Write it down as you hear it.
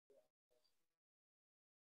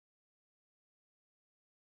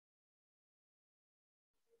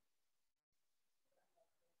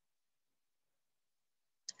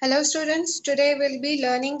Hello students, today we'll be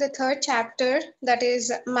learning the third chapter, that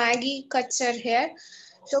is Maggie cuts her hair.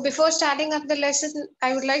 So before starting up the lesson,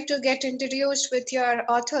 I would like to get introduced with your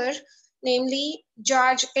author, namely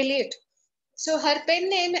George Eliot. So her pen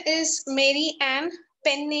name is Mary Ann.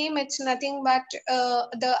 Pen name, it's nothing but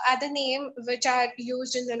the other name which are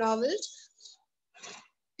used in the novels.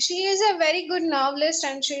 She is a very good novelist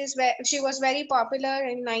and she was very popular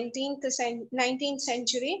in 19th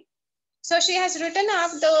century. So she has written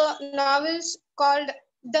up the novels called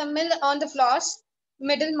The Mill on the Floss,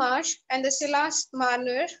 Middlemarch, and The Silas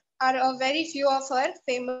Marner are a very few of her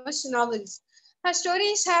famous novels. Her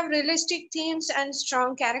stories have realistic themes and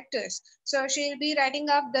strong characters. So she'll be writing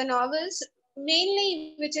up the novels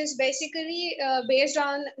mainly, which is basically based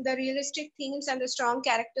on the realistic themes and the strong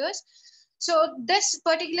characters. So this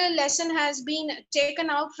particular lesson has been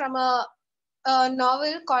taken out from a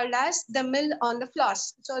novel called as The Mill on the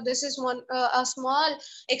Floss. So this is a small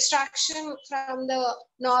extraction from the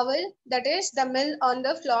novel, that is The Mill on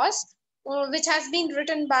the Floss, which has been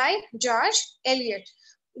written by George Eliot.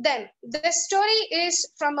 Then this story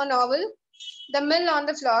is from a novel, The Mill on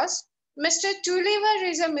the Floss. Mr. Tulliver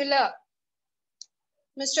is a miller.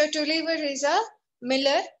 Mr. Tulliver is a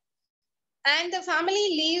miller, and the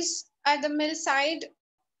family lives at the mill side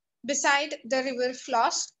beside the river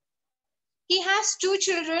Floss. He has two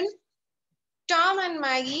children, Tom and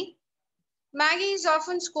Maggie. Maggie is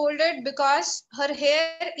often scolded because her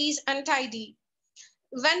hair is untidy.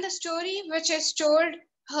 When the story which is told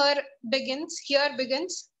here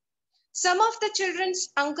begins, some of the children's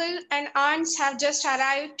uncle and aunts have just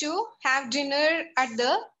arrived to have dinner at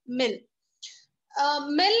the mill.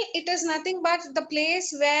 Mill, it is nothing but the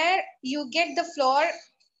place where you get the flour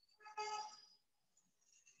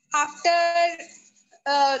after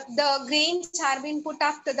the grains are being put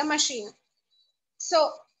up to the machine.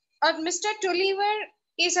 So, Mr. Tulliver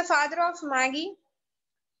is a father of Maggie.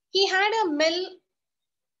 He had a mill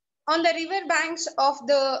on the river banks of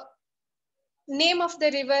the name of the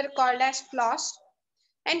river called as Floss.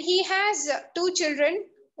 And he has two children.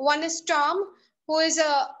 One is Tom, who is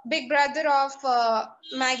a big brother of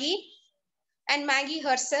Maggie, and Maggie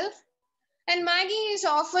herself. And Maggie is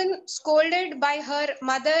often scolded by her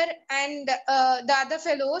mother and the other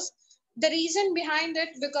fellows. The reason behind it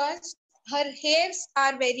because her hairs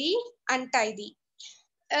are very untidy.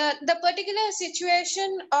 The particular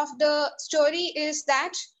situation of the story is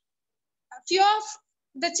that few of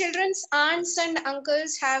the children's aunts and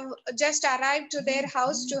uncles have just arrived to their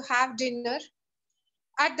house to have dinner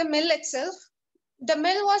at the mill itself. The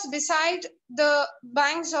mill was beside the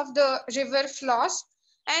banks of the river Floss,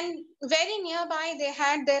 and very nearby they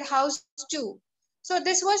had their house too. So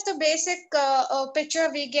this was the basic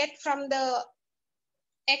picture we get from the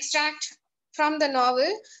extract from the novel,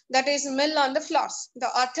 that is Mill on the Floss. The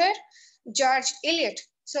author, George Eliot.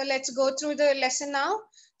 So let's go through the lesson now.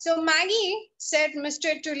 So Maggie said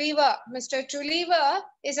Mr. Tulliver. Mr. Tulliver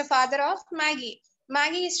is a father of Maggie.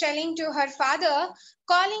 Maggie is telling to her father,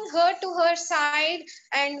 calling her to her side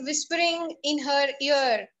and whispering in her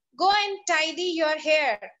ear, "Go and tidy your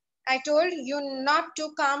hair. I told you not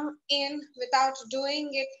to come in without doing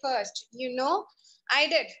it first. You know, I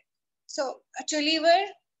did." So Tulliver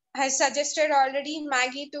has suggested already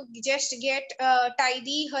Maggie to just get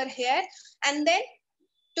tidy her hair and then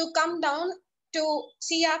to come down to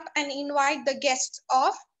see up and invite the guests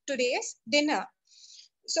of today's dinner.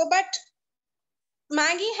 So, but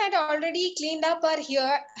Maggie had already cleaned up her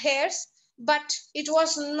hairs, but it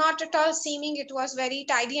was not at all seeming it was very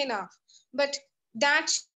tidy enough. But Dad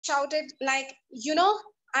shouted like,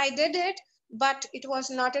 I did it, but it was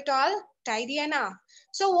not at all tidy enough.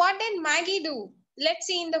 So what did Maggie do? Let's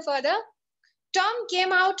see in the further. Tom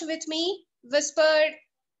came out with me, whispered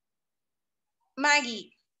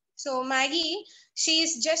Maggie. So Maggie, she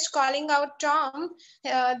is just calling out Tom,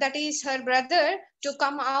 that is her brother, to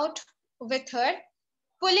come out with her,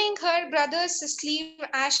 pulling her brother's sleeve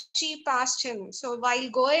as she passed him. So while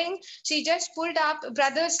going, she just pulled up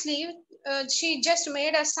brother's sleeve. She just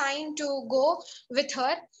made a sign to go with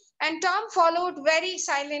her. And Tom followed very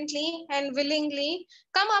silently and willingly.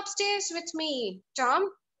 "Come upstairs with me, Tom,"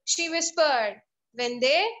 she whispered.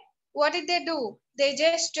 What did they do? They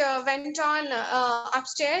just went on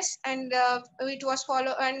upstairs, and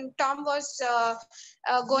Tom was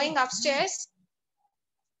going upstairs.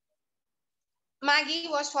 Maggie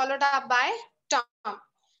was followed up by Tom.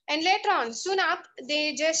 And later on, soon up,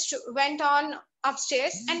 they just went on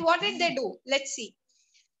upstairs. And what did they do? Let's see.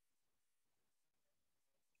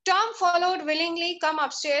 Tom followed willingly. "Come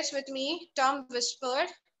upstairs with me," Tom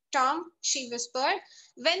whispered. "Tom," she whispered.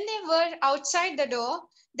 When they were outside the door,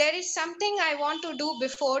 there is something I want to do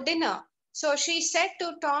before dinner. So she said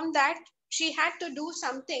to Tom that she had to do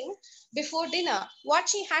something before dinner. What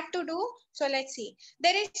she had to do? So let's see.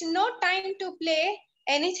 There is no time to play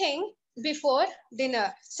anything before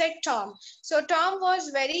dinner, said Tom. So Tom was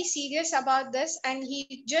very serious about this, and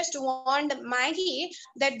he just warned Maggie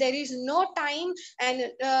that there is no time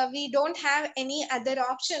and we don't have any other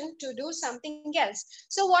option to do something else.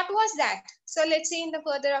 So what was that? So let's see in the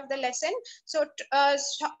further of the lesson. So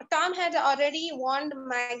Tom had already warned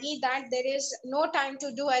Maggie that there is no time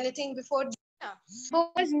to do anything before dinner. Who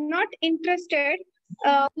was not interested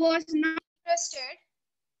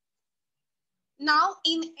now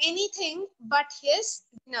in anything but his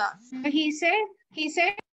dinner. He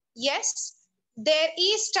said, yes, there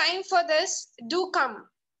is time for this. Do come,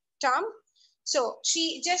 Tom. So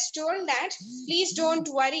she just told that, please don't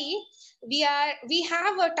worry. We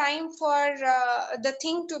have a time for the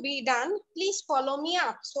thing to be done. Please follow me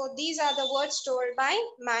up. So these are the words told by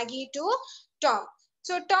Maggie to Tom.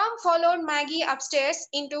 So Tom followed Maggie upstairs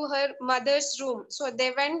into her mother's room. So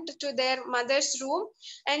they went to their mother's room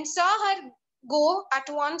and saw her go at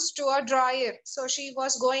once to a drawer. So she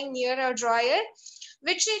was going near a drawer,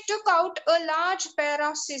 which she took out a large pair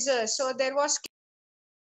of scissors. So there was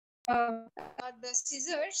the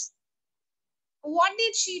scissors. What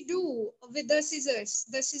did she do with the scissors?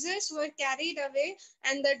 The scissors were carried away,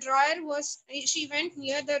 and the drawer was, she went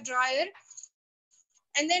near the drawer.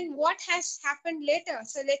 And then what has happened later?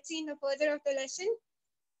 So let's see in the further of the lesson.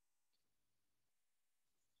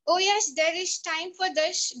 Oh yes, there is time for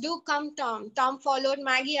this. Do come, Tom. Tom followed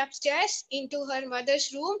Maggie upstairs into her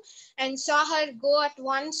mother's room and saw her go at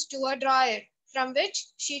once to a drawer, from which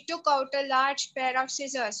she took out a large pair of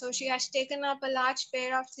scissors. So she has taken up a large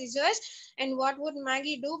pair of scissors. And what would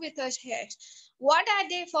Maggie do with her hairs? What are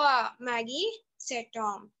they for, Maggie? Said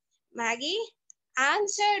Tom. Maggie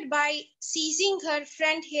answered by seizing her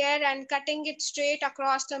front hair and cutting it straight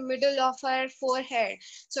across the middle of her forehead.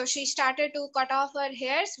 So she started to cut off her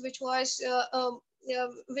hairs, which was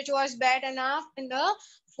bad enough in the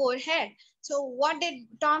forehead. So what did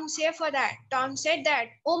Tom say for that? Tom said that,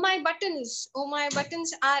 oh my buttons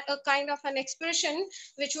are a kind of an expression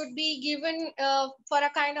which would be given for a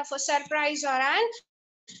kind of a surprise or an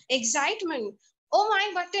excitement. Oh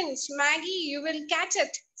my buttons, Maggie, you will catch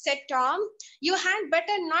it, said Tom. You had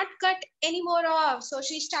better not cut any more off. So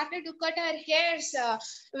she started to cut her hairs,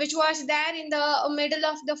 which was there in the middle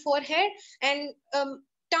of the forehead. And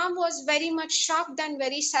Tom was very much shocked and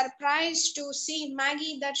very surprised to see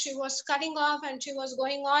Maggie that she was cutting off and she was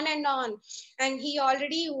going on and on. And he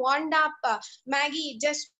already wound up Maggie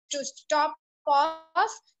just to stop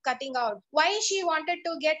off cutting out. Why she wanted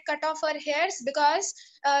to get cut off her hairs? Because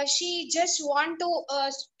she just want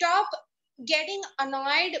to stop getting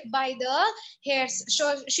annoyed by the hairs.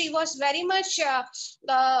 So she was very much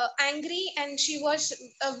angry, and she was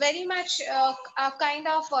very much a kind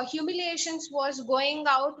of humiliations was going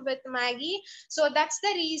out with Maggie. So that's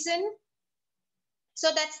the reason. So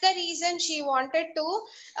that's the reason she wanted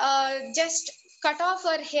to just cut off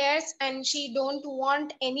her hairs, and she don't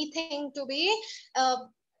want anything to be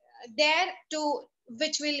there to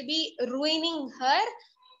which will be ruining her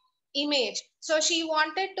image. So she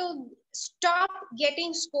wanted to stop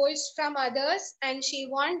getting scolds from others, and she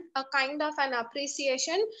want a kind of an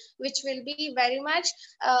appreciation which will be very much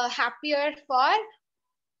happier for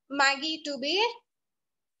Maggie to be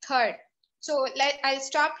heard. So I'll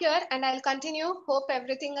stop here and I'll continue. Hope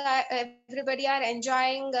everybody are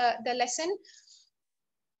enjoying the lesson.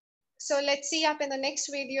 So let's see up in the next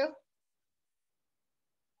video.